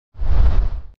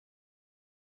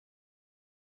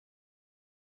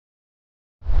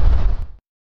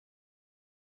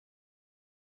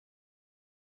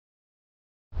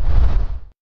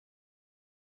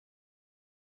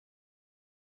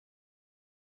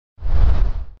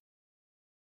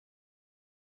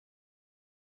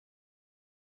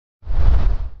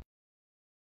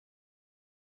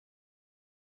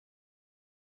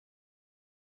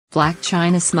Blac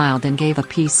Chyna smiled and gave a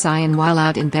peace sign while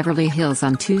out in Beverly Hills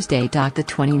on Tuesday. The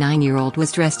 29-year-old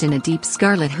was dressed in a deep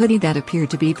scarlet hoodie that appeared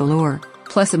to be velour,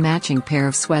 plus a matching pair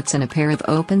of sweats and a pair of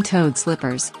open-toed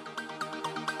slippers.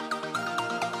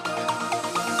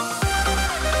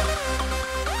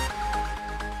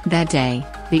 That day,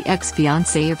 the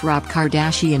ex-fiancé of Rob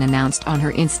Kardashian announced on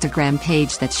her Instagram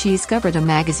page that she's covered a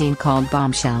magazine called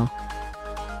Bombshell.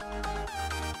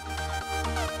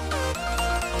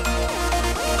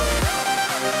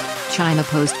 Chyna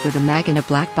posed for the mag in a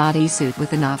black bodysuit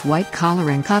with an off-white collar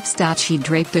and cuffs. She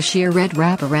draped a sheer red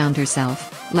wrap around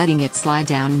herself, letting it slide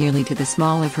down nearly to the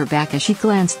small of her back as she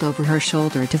glanced over her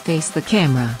shoulder to face the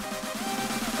camera.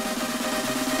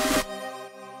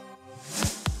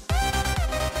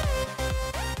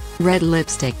 Red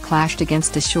lipstick clashed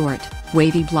against a short,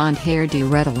 wavy blonde hairdo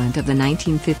redolent of the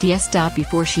 1950s.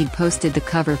 Before she'd posted the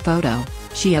cover photo,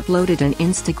 she uploaded an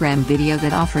Instagram video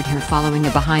that offered her following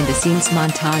a behind-the-scenes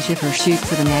montage of her shoot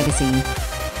for the magazine.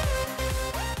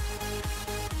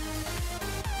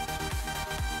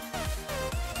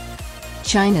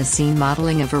 Chyna's seen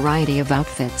modeling a variety of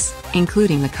outfits,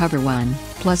 including the cover one,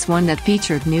 plus one that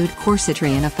featured nude corsetry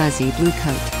and a fuzzy blue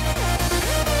coat.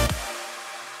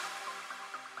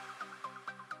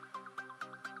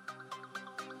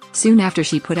 Soon after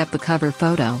she put up the cover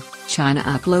photo, Chyna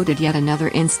uploaded yet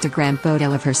another Instagram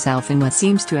photo of herself in what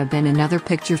seems to have been another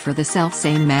picture for the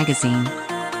self-same magazine.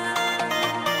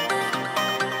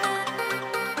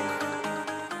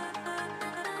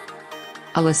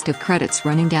 A list of credits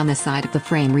running down the side of the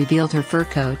frame revealed her fur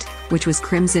coat, which was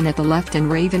crimson at the left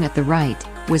and raven at the right,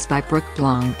 was by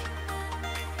Blac.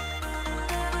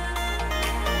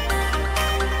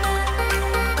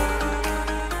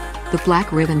 The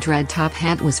black ribbon dread top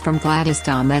hat was from Gladys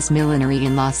Dames Millinery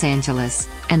in Los Angeles,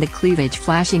 and the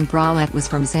cleavage-flashing bralette was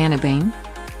from Zanabane.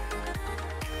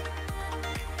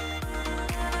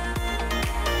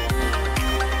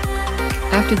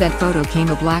 After that photo came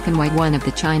a black and white one of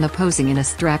the Chyna posing in a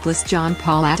strapless John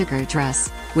Paul Aggregator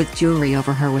dress, with jewelry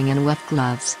over her wing and white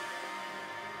gloves.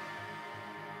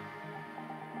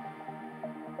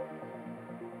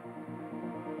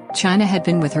 Chyna had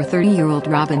been with her 30-year-old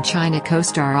Rob and Chyna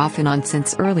co-star off and on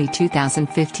since early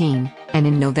 2015, and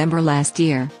in November last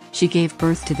year, she gave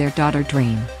birth to their daughter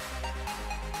Dream.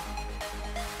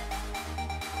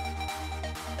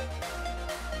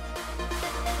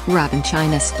 Rob and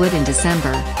Chyna split in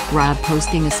December, Rob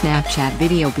posting a Snapchat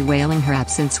video bewailing her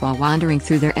absence while wandering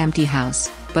through their empty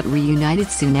house, but reunited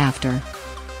soon after.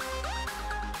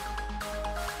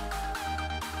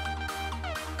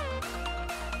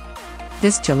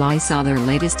 This July saw their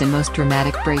latest and most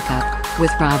dramatic breakup,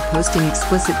 with Rob posting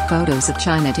explicit photos of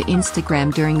Chyna to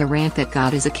Instagram during a rant that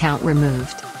got his account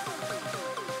removed.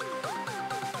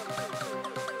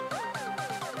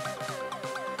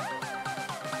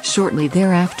 Shortly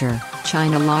thereafter,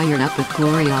 Chyna lawyered up with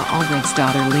Gloria Allred's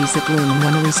daughter Lisa Bloom and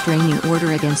won a restraining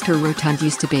order against her rotund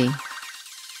used-to-be.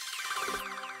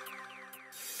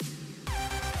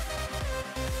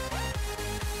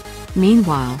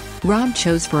 Meanwhile, Rob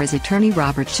chose for his attorney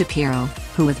Robert Shapiro,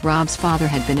 who with Rob's father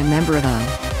had been a member of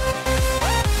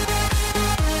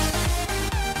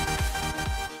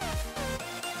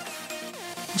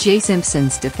O.J.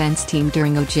 Simpson's defense team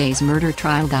during O.J.'s murder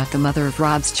trial. The mother of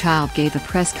Rob's child gave a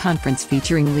press conference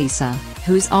featuring Lisa,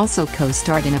 who's also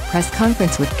co-starred in a press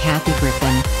conference with Kathy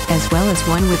Griffin, as well as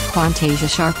one with Quantasia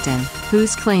Sharpton,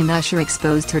 whose claim Usher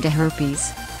exposed her to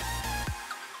herpes.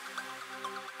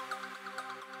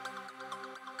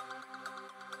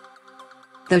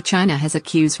 Though Chyna has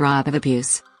accused Rob of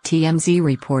abuse, TMZ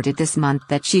reported this month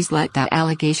that she's let that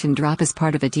allegation drop as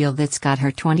part of a deal that's got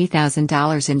her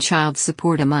 $20,000 in child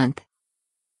support a month.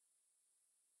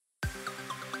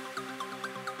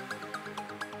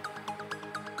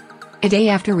 A day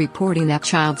after reporting that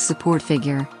child support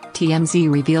figure,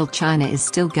 TMZ revealed Chyna is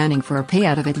still gunning for a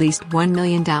payout of at least $1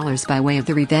 million by way of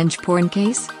the revenge porn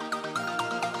case.